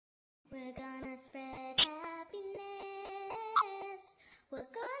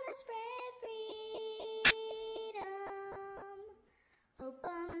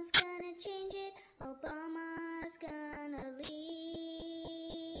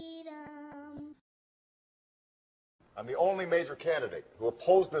I'm the only major candidate who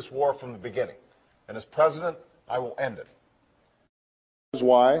opposed this war from the beginning. And as president, I will end it. This is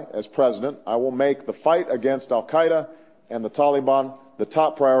why, as president, I will make the fight against al-Qaeda and the Taliban the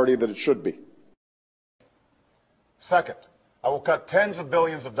top priority that it should be. Second, I will cut tens of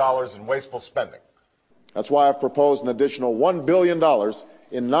billions of dollars in wasteful spending. That's why I've proposed an additional $1 billion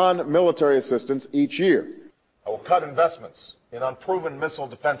in non-military assistance each year. I will cut investments in unproven missile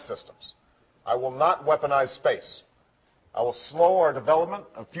defense systems. I will not weaponize space. I will slow our development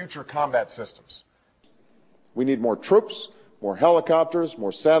of future combat systems. We need more troops, more helicopters,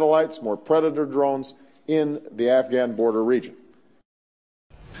 more satellites, more Predator drones in the Afghan border region.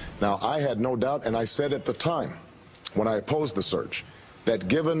 Now, I had no doubt, and I said at the time, when I opposed the surge, that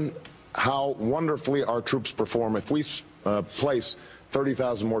given how wonderfully our troops perform, if we place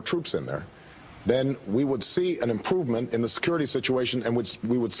 30,000 more troops in there, then we would see an improvement in the security situation and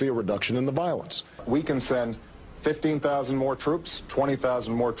we would see a reduction in the violence. We can send 15,000 more troops,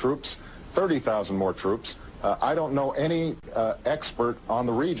 20,000 more troops, 30,000 more troops. I don't know any expert on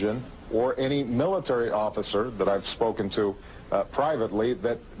the region or any military officer that I've spoken to privately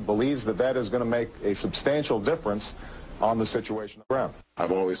that believes that that is going to make a substantial difference on the situation on the ground.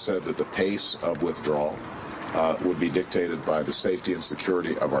 I've always said that the pace of withdrawal would be dictated by the safety and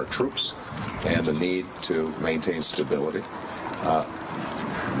security of our troops and the need to maintain stability.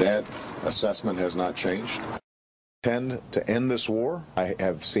 That assessment has not changed. Tend to end this war. I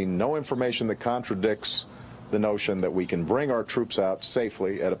have seen no information that contradicts the notion that we can bring our troops out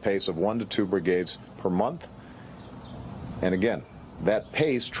safely at a pace of 1 to 2 brigades per month. And again, that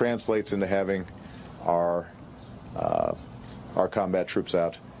pace translates into having our combat troops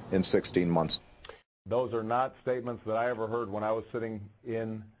out in 16 months. Those are not statements that I ever heard when I was sitting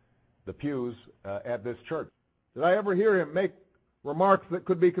in the pews at this church. Did I ever hear him make remarks that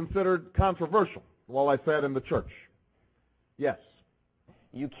could be considered controversial while I sat in the church? Yes.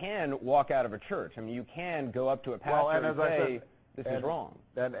 You can walk out of a church. I mean, you can go up to a pastor and say, this is wrong.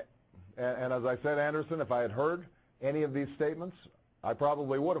 And as I said, Anderson, if I had heard any of these statements, I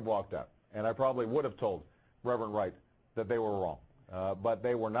probably would have walked out, and I probably would have told Reverend Wright that they were wrong. But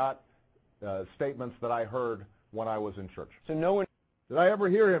they were not statements that I heard when I was in church. So no one... Did I ever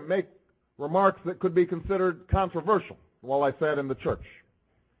hear him make remarks that could be considered controversial while I sat in the church?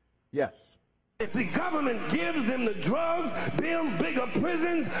 Yes. If the government gives them the drugs, builds bigger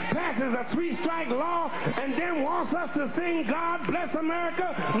prisons, passes a 3-strike law, and then wants us to sing God Bless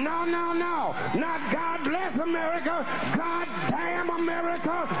America, no, no, no. Not God Bless America, God Damn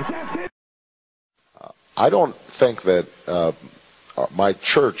America. That's it. I don't think that my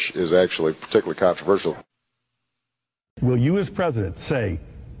church is actually particularly controversial. Will you as president say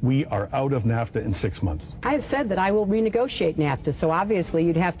we are out of NAFTA in 6 months? I have said that I will renegotiate NAFTA, so obviously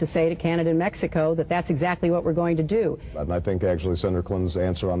you'd have to say to Canada and Mexico that that's exactly what we're going to do. And I think actually Senator Clinton's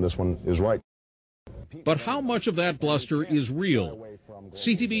answer on this one is right. But how much of that bluster is real?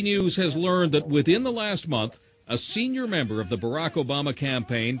 CTV News has learned that within the last month, a senior member of the Barack Obama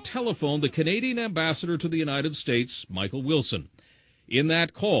campaign telephoned the Canadian ambassador to the United States, Michael Wilson. In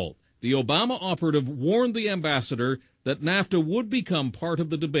that call, the Obama operative warned the ambassador that NAFTA would become part of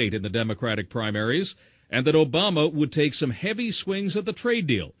the debate in the Democratic primaries and that Obama would take some heavy swings at the trade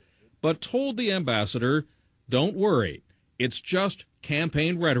deal, but told the ambassador, don't worry, it's just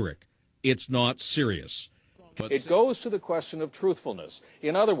campaign rhetoric. It's not serious. It goes to the question of truthfulness.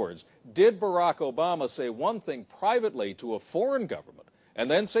 In other words, did Barack Obama say one thing privately to a foreign government and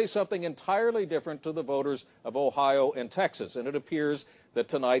then say something entirely different to the voters of Ohio and Texas? And it appears that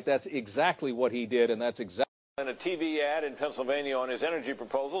tonight that's exactly what he did, and that's exactly... In a TV ad in Pennsylvania on his energy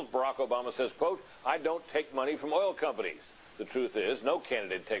proposals, Barack Obama says, quote, I don't take money from oil companies. The truth is, no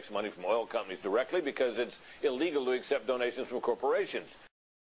candidate takes money from oil companies directly because it's illegal to accept donations from corporations.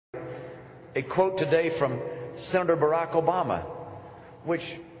 A quote today from Senator Barack Obama,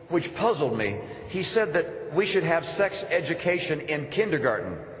 which puzzled me. He said that we should have sex education in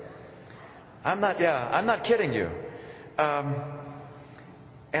kindergarten. I'm not kidding you.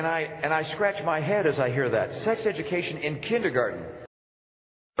 And I scratch my head as I hear that. Sex education in kindergarten.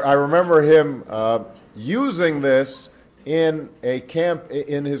 I remember him using this in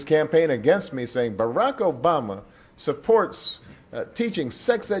his campaign against me, saying Barack Obama supports teaching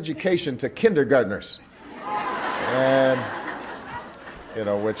sex education to kindergartners. And,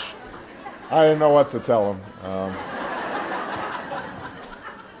 which I didn't know what to tell him.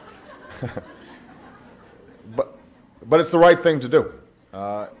 But it's the right thing to do.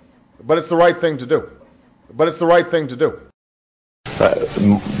 But it's the right thing to do.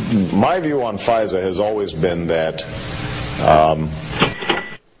 My view on FISA has always been that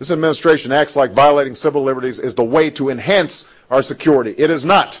This administration acts like violating civil liberties is the way to enhance our security. It is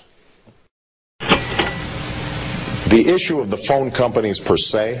not. The issue of the phone companies per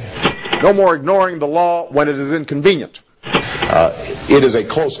se. No more ignoring the law when it is inconvenient. It is a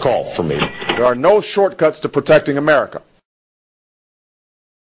close call for me. There are no shortcuts to protecting America.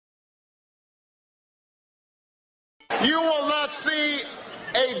 You will not see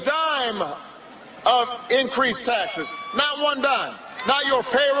a dime of increased taxes. Not one dime. Not your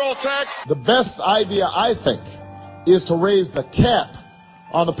payroll tax. The best idea, I think, is to raise the cap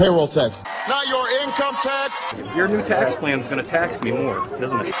on the payroll tax. Not your income tax. Your new tax plan is going to tax me more,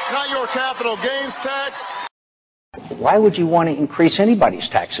 isn't it? Not your capital gains tax. Why would you want to increase anybody's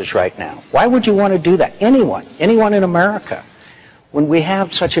taxes right now? Why would you want to do that? Anyone in America. When we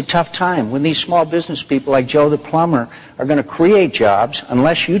have such a tough time, when these small business people like Joe the plumber are going to create jobs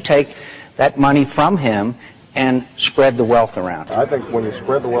unless you take that money from him and spread the wealth around. I think when you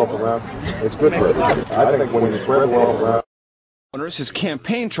spread the wealth around, it's good for everybody. I think when you spread the wealth around. His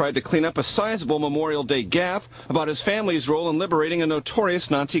campaign tried to clean up a sizable Memorial Day gaffe about his family's role in liberating a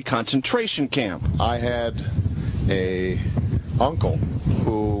notorious Nazi concentration camp. I had a uncle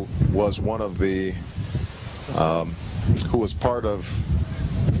who was one of the, who was part of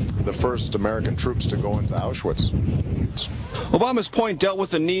the first American troops to go into Auschwitz. Obama's point dealt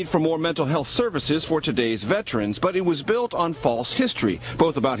with the need for more mental health services for today's veterans, but it was built on false history,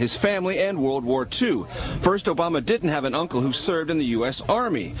 both about his family and World War II. First, Obama didn't have an uncle who served in the U.S.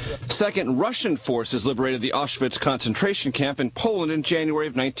 Army. Second, Russian forces liberated the Auschwitz concentration camp in Poland in January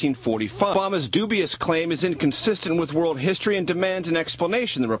of 1945. Obama's dubious claim is inconsistent with world history and demands an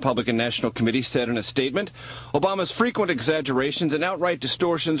explanation, the Republican National Committee said in a statement. Obama's frequent exaggerations and outright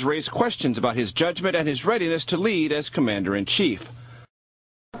distortions raise questions about his judgment and his readiness to lead as Commander-in-Chief.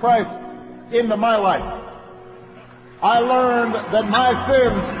 Christ into my life, I learned that my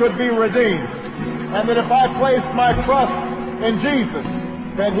sins could be redeemed, and that if I placed my trust in Jesus,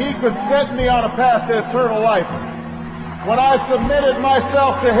 that he could set me on a path to eternal life. When I submitted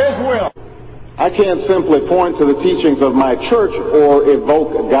myself to his will, I can't simply point to the teachings of my church or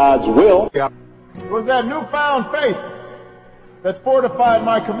evoke God's will. It was that newfound faith that fortified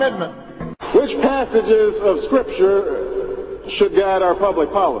my commitment. Which passages of Scripture should guide our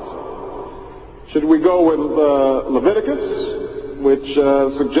public policy? Should we go with Leviticus, which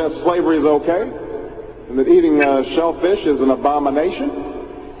suggests slavery is okay, and that eating shellfish is an abomination?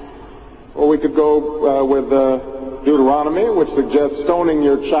 Or we could go with Deuteronomy, which suggests stoning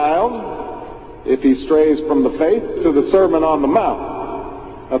your child if he strays from the faith, to the Sermon on the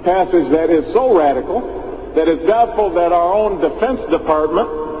Mount, a passage that is so radical that it's doubtful that our own Defense Department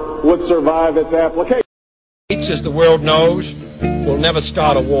would survive its application. As the world knows, will never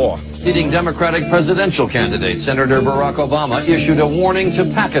start a war. Leading Democratic presidential candidate Senator Barack Obama issued a warning to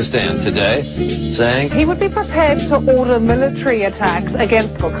Pakistan today, saying he would be prepared to order military attacks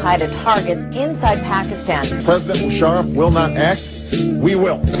against Al-Qaeda targets inside Pakistan. President Musharraf will not act. We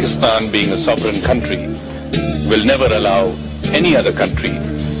will. Pakistan, being a sovereign country, will never allow any other country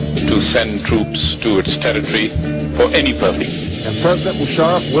to send troops to its territory for any purpose. And President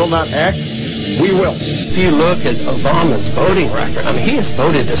Musharraf will not act. We will. If you look at Obama's voting record, I mean, he has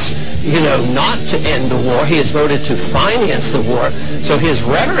voted to, not to end the war. He has voted to finance the war. So his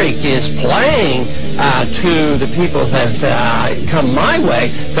rhetoric is playing to the people that come my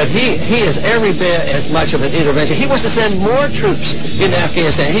way, but he is every bit as much of an intervention. He wants to send more troops in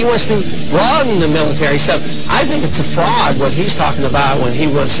Afghanistan. He wants to broaden the military. So I think it's a fraud what he's talking about when he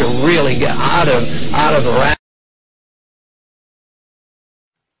wants to really get out of Iraq.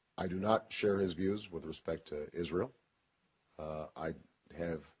 I do not share his views with respect to Israel. I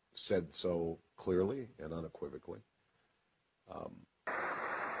have said so clearly and unequivocally.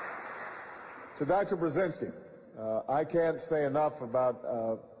 To Dr. Brzezinski, I can't say enough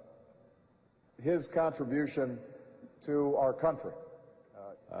about his contribution to our country.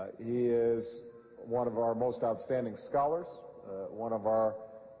 He is one of our most outstanding scholars, one of our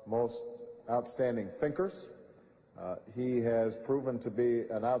most outstanding thinkers. He has proven to be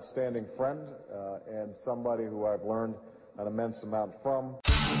an outstanding friend and somebody who I've learned an immense amount from.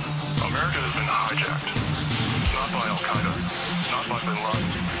 America has been hijacked, not by Al-Qaeda, not by Bin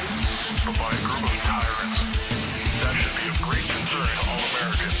Laden, but by a group of tyrants. That should be of great concern to all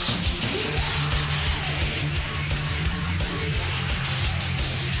Americans.